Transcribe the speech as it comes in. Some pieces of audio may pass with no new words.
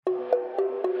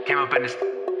Came up in this.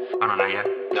 Oh, no, not yet.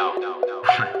 No.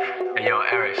 Hey, yo,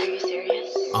 Aeriys. Are you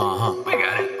serious? We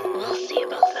got it. We'll see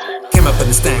about that. Came up in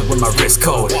the stand with my wrist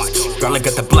cold. Girl, I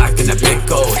got the black and the big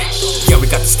gold. Yeah, we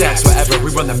got the stacks wherever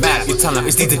we run the map. You tell them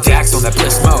it's DJ Jax on that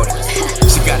bliss mode.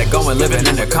 She got it going, living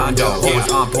in a condo.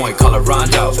 Always on point, call her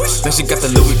Rondo. Then she got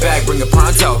the Louis bag, bring it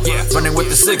pronto. Running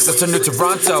with the six, that's her new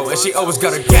Toronto. And she always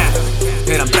got her gap.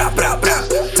 Hit 'em, blah, blah, blah.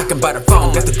 Talking by the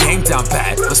phone, got the game down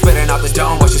pat. I'm spitting out the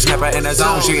dome, but she's never in her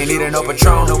zone. She ain't needing no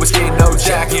Patron, no whiskey, no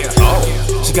Jack.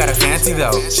 She got a fancy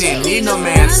though, she ain't need no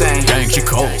man saying, dang, she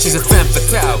cold. She's a femme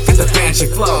fatale, get the band she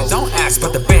flow. Don't ask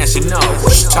but the band she know,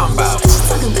 what she talking about?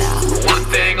 One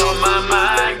thing on my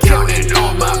mind, counting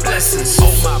all my blessings.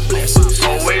 All my blessings.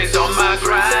 Always on my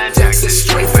grind, taxes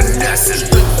straight finessing.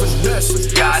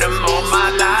 Got 'em on my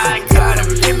line, got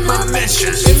 'em in my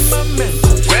mentions.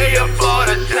 Way up all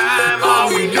the time, all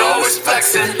we know is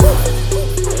flexing.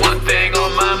 One thing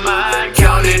on my mind,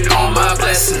 counting all my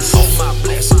blessings. All my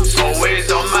blessings.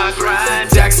 Always on my grind,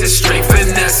 taxes straight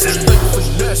finessing.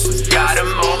 Got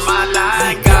 'em on my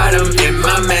line, got 'em in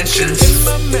my mentions.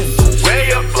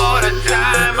 Way up all the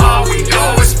time, all we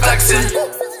know is flexing.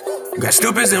 Got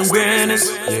stupids and winners,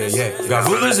 got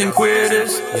rulers and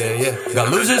quitters, got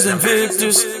losers and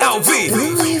victors, LV.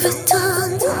 Louis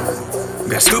Vuitton.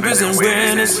 Got stupids and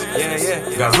winners,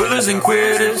 got rulers and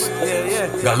quitters,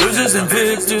 got losers and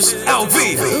victors,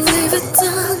 LV. Louis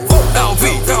Vuitton. LV,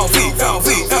 LV, LV,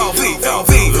 LV,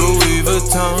 LV. Louis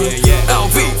Vuitton,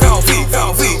 LV, LV,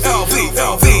 LV, LV,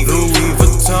 LV. Louis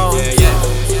Vuitton.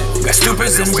 Got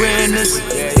stupids and winners,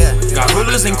 got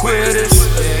rulers and quitters,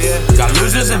 got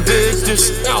losers and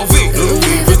victors, LV.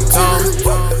 Louis Vuitton.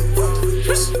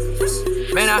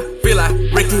 Man, I feel like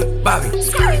Ricky Bobby.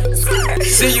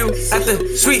 See you at the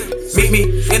suite, meet me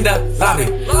in the lobby.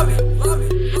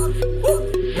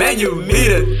 Man, you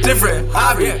need a different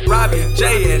hobby. Robbie,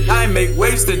 Jay, and I make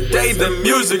waves today. The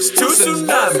music's too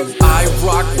tsunami. I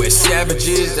rock with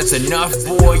savages, that's enough,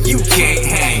 boy. You can't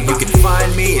hang. You can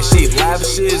find me and she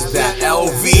lavishes that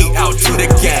LV out to the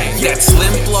gang. That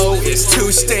slim flow is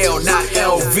too stale, not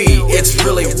LV. It's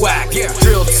really whack.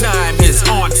 Drill time is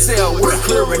on sale. We're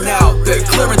clearing out the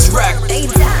clearance rack.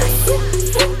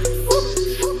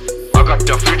 I got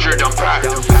the future done packed.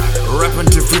 Rapping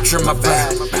to future my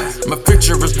back. My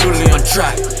picture is really on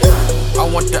track. I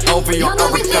want the LV on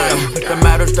everything. The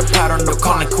matter's the pattern, no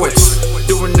calling quits.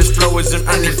 Doing this flow isn't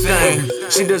anything.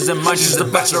 She doesn't mind, she's a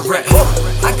bachelorette.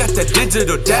 I got the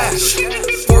digital dash.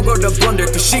 Forgo the blunder,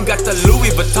 cause she got the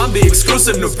Louis Vuitton, the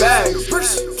exclusive new bag.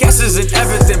 Cash isn't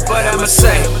everything, but I'ma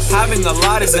say, having a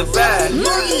lot isn't bad.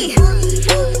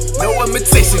 No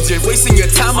imitations, you're wasting your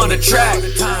time on the track.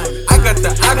 I got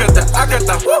the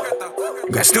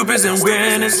Got stupids and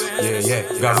winners,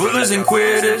 got rulers and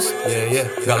quitters,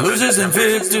 got losers and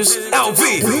victors,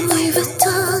 LV. Louis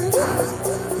Vuitton.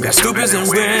 Got stupids and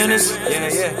winners,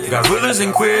 got rulers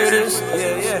and quitters,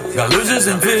 got losers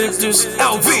and victors,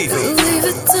 LV. Louis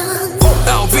Vuitton.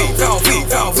 LV, LV,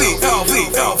 LV, LV,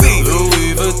 LV.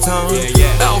 Louis Vuitton.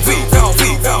 LV, LV,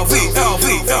 LV, LV,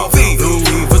 LV.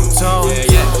 Louis Vuitton.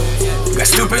 Got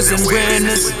stupids and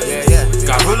winners,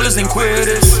 got rulers and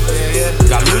quitters,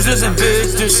 got losers and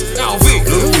victors, LV.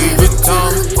 Louis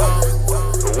Vuitton.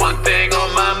 One thing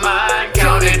on my mind,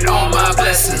 counting all my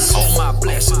blessings. All my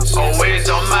blessings. Always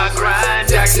on my grind,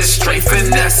 taxes straight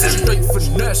finessing.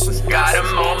 Got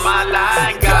 'em on my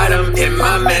line, got 'em in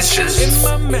my mentions.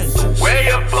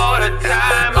 Way up all the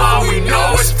time, all we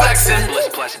know is flexing.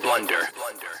 Plus blunder.